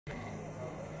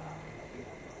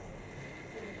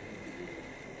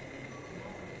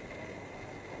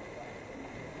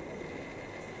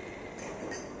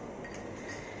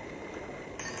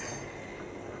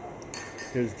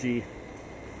Here's G,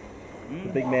 the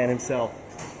big man himself.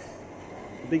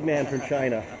 The big man from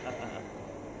China.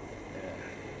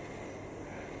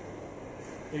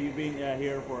 So you've been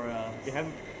here for, you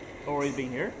haven't already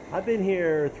been here? I've been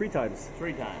here 3 times.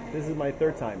 3 times. This is my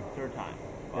 3rd time. 3rd time.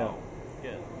 Wow.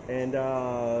 Yeah. Good. And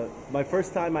my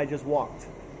first time I just walked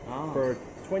for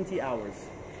 20 hours.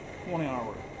 20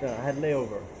 hours. Yeah, I had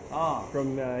layover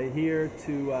from here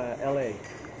to LA.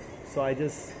 So I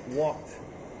just walked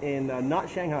in, not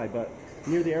Shanghai, but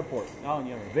near the airport. Oh,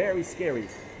 yeah. Very scary.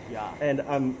 Yeah. And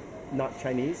I'm not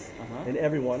Chinese, and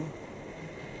everyone.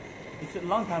 It's a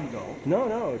long time ago.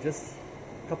 No, just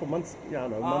a couple months, months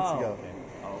ago. Okay.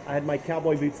 Oh. I had my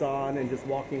cowboy boots on and just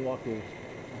walking.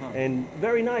 And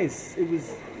very nice. It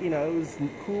was, it was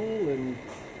cool, and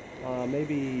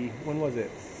maybe, when was it?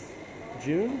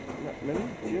 June? Maybe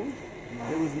June?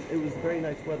 It was very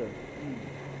nice weather.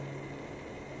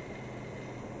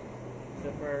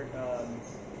 The bird, the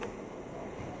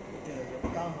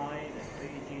Shanghai, the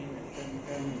Beijing, the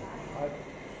Shenzhen.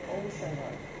 Only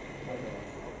Shanghai.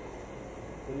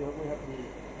 So we have to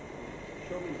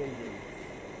show me Beijing.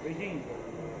 Beijing is a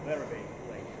very big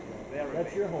place. Very That's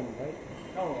big. your home, right?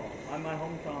 No, I'm my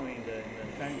hometown in the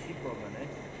Shanxi province.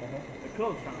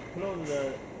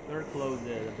 They're close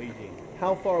to Beijing.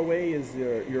 How far away is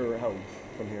your home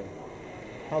from here?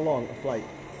 How long a flight?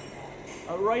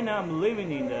 Right now I'm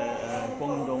living in the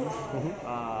Guangdong.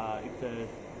 It's a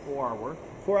 4 hour.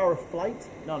 4-hour flight?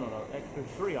 No, extra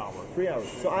 3 hours. 3 hours.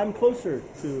 So I'm closer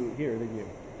to here than you.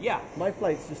 Yeah. My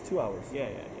flight's just 2 hours. Yeah.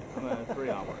 I'm 3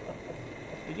 hours.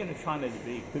 China is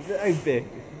big. Very big.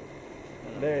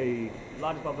 Very. A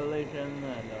lot of population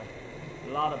and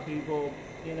a lot of people.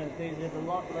 There's a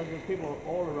lot of people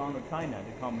all around China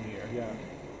to come here. Yeah.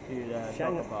 To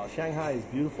talk about. Shanghai is a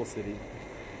beautiful city.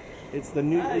 It's the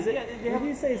new. Is it? Would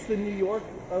you say it's the New York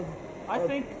of? I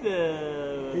think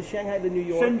Is Shanghai the New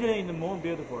York? Shenzhen is the more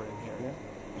beautiful in here. Yeah.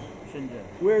 Shenzhen.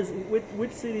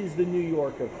 Which city is the New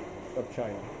York of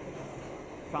China?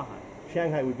 Shanghai.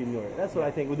 Shanghai would be New York. That's what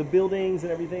I think. With the buildings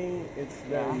and everything, it's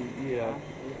very The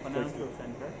financial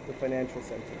center. The financial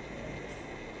center.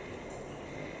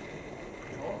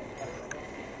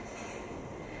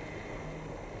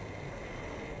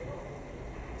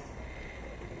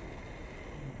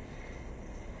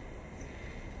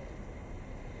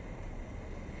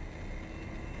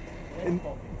 And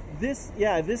this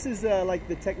is like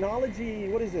the technology.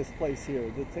 What is this place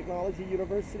here? The Technology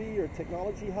University or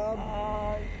Technology Hub?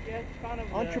 Yeah, it's kind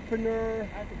of Entrepreneur.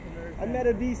 I met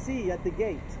a VC at the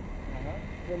gate.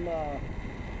 From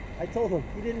I told him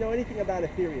he didn't know anything about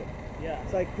Ethereum. Yeah.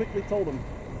 So I quickly told him.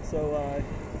 So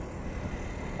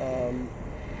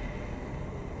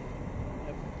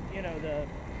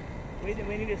we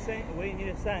need to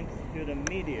thank to the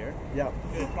media. Yeah.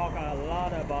 To talk a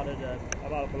lot about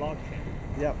blockchain.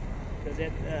 Yeah. Because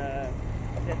that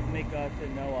make us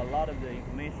know a lot of the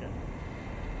information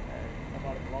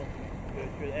about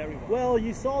blockchain to everyone. Well,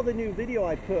 you saw the new video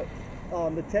I put,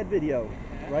 the TED video,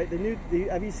 right?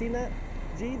 Have you seen that,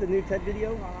 G? The new TED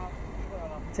video?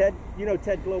 TED,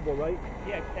 TED Global, right?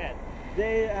 Yeah, TED.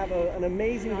 They have an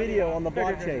amazing video on the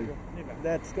blockchain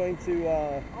that's going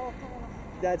to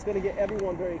get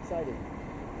everyone very excited.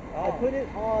 I put it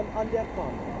on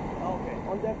DEFCON. Okay.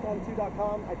 On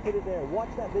DEFCON2.com, I put it there. Watch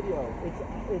that video.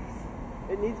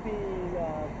 It needs to be.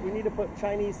 We need to put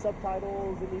Chinese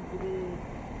subtitles. It needs to be.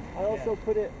 I also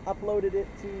uploaded it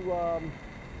to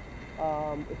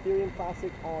Ethereum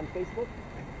Classic on Facebook,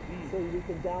 so you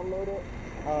can download it.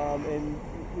 And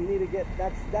we need to get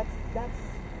that's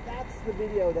the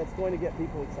video that's going to get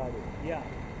people excited. Yeah.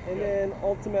 And then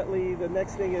ultimately, the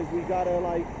next thing is we gotta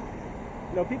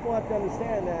people have to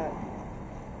understand that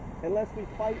unless we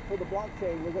fight for the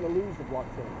blockchain, we're gonna lose the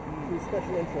blockchain to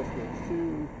special interest groups,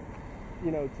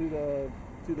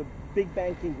 to the big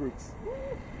banking groups.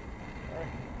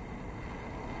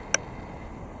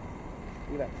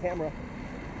 Look at that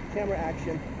camera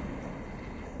action.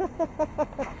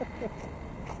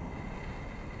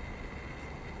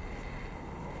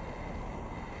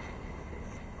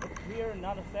 Here,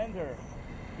 not a center.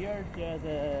 Here, just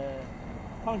a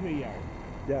country yard.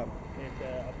 Yeah. It's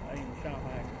in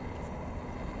Shanghai.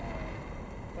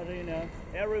 But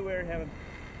everywhere have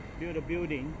built a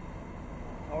building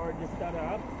or just start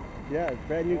up. Yeah,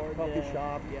 brand new coffee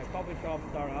shop. Yeah, coffee shop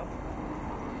start up.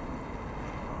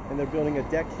 And they're building a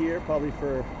deck here, probably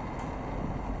for.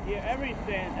 Yeah,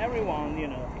 everyone,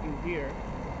 in here,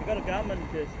 because the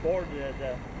government to support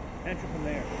the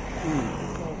entrepreneur.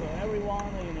 So everyone,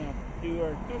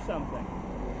 do something.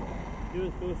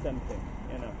 Do something,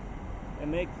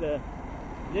 and make the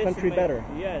country better.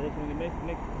 Yeah, they can make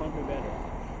the country better.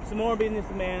 small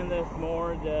businessman, the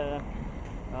small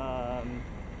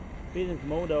business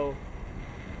model,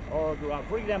 or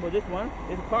for example, this one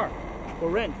is a car for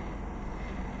rent.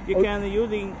 You can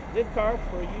using this car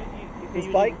for this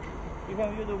bike. You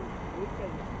can use the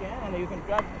scan and you can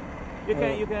drive. You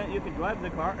can drive the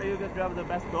car. Or you can drive the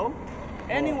bicycle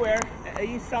anywhere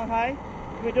in Shanghai.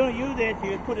 If you don't use it,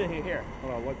 you put it here.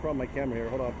 Hold on, what's wrong with my camera here?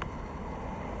 Hold on.